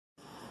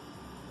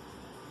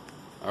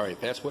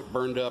Alright, that's what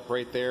burned up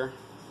right there.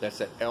 That's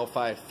that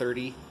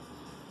L530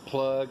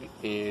 plug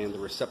and the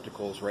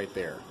receptacles right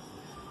there.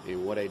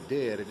 And what I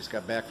did, I just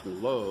got back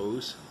from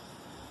Lowe's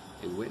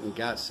and went and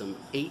got some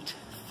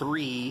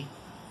 8.3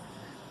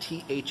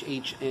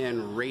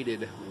 THHN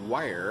rated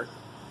wire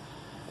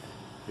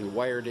and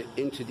wired it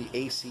into the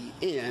AC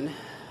in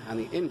on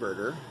the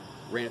inverter.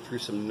 Ran it through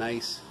some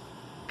nice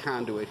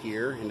conduit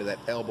here into that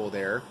elbow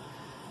there,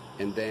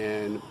 and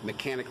then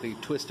mechanically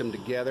twist them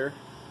together,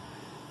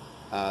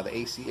 the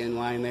AC in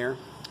line there,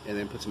 and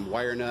then put some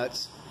wire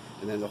nuts,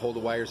 and then to hold the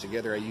wires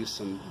together I used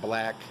some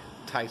black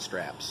tie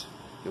straps,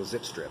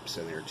 zip strips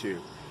in there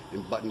too,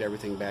 and buttoned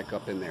everything back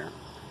up in there.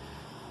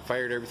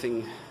 Fired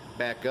everything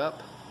back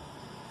up,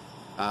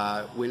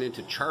 went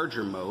into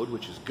charger mode,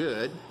 which is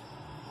good,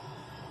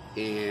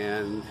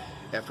 and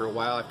after a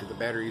while, after the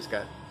batteries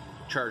got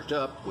charged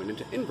up, went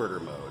into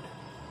inverter mode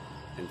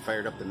and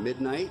fired up the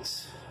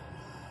midnights,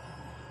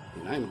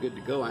 and I'm good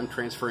to go. I'm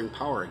transferring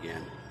power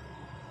again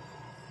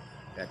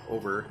back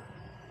over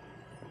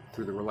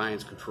through the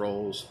Reliance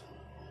Controls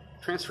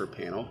transfer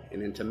panel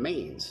and into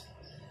mains.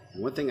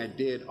 And one thing I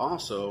did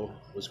also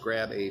was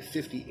grab a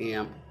 50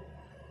 amp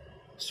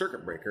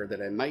circuit breaker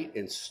that I might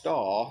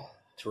install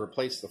to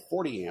replace the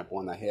 40 amp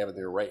one I have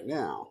there right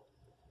now.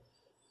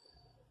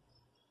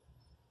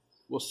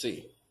 We'll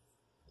see.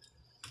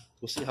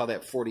 We'll see how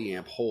that 40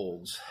 amp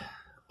holds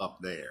up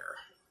there.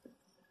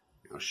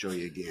 I'll show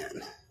you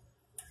again.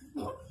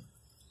 Right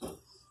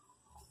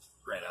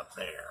up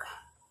there.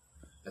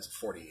 That's a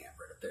 40 amp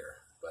right up there.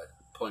 But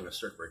pulling a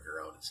circuit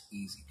breaker out is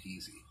easy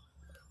peasy.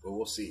 But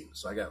we'll see.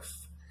 So I got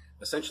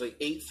essentially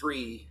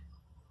 8.3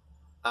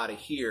 out of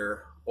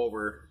here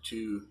over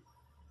to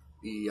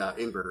the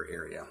inverter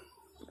area.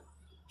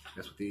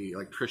 That's what the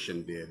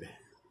electrician did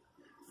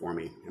for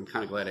me. I'm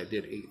kind of glad I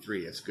did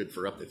 8.3. It's good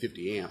for up to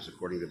 50 amps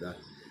according to the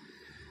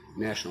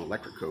National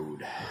Electric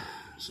Code.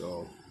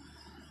 So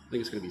I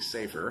think it's going to be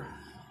safer,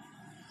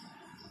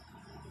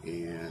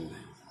 and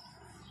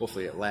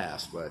hopefully it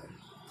lasts. But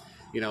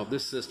you know,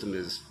 this system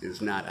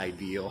is not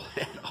ideal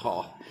at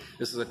all.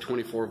 This is a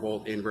 24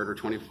 volt inverter,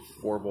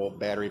 24 volt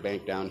battery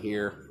bank down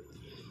here.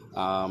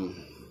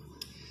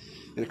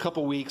 In a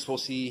couple weeks we'll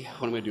see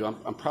what I'm going to do.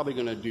 I'm probably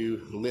going to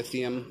do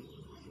lithium,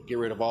 get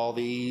rid of all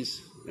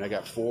these, and I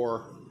got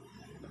 4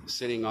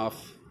 sitting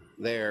off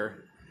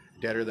there,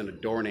 deader than a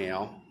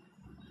doornail,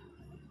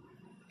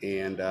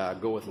 and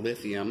go with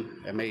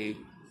lithium. I may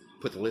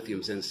put the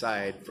lithiums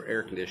inside for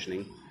air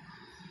conditioning,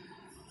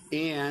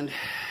 and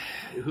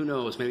who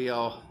knows, maybe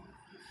I'll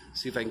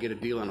see if I can get a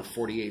deal on a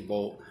 48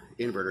 volt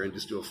inverter and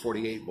just do a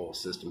 48 volt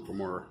system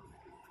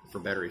for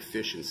better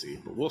efficiency.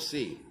 But we'll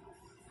see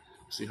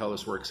how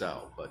this works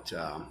out. But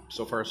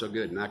so far so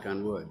good, knock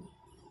on wood,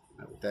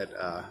 with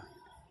that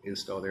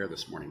install there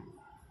this morning.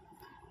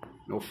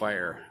 No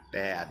fire,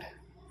 bad.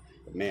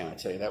 But man, I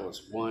tell you, that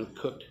was one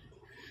cooked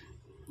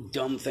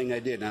dumb thing I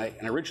did. And I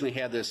originally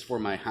had this for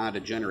my Honda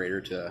generator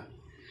to,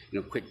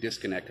 quick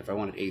disconnect if I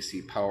wanted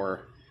AC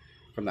power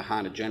from the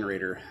Honda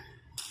generator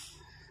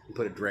and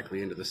put it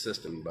directly into the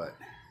system. But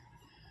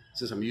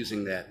since I'm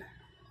using that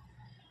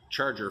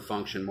charger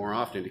function more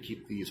often to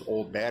keep these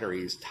old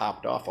batteries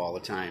topped off all the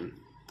time,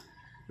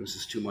 it was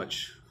just too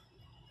much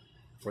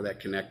for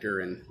that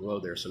connector and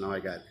load there. So now I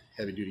got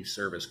heavy duty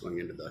service going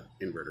into the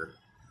inverter.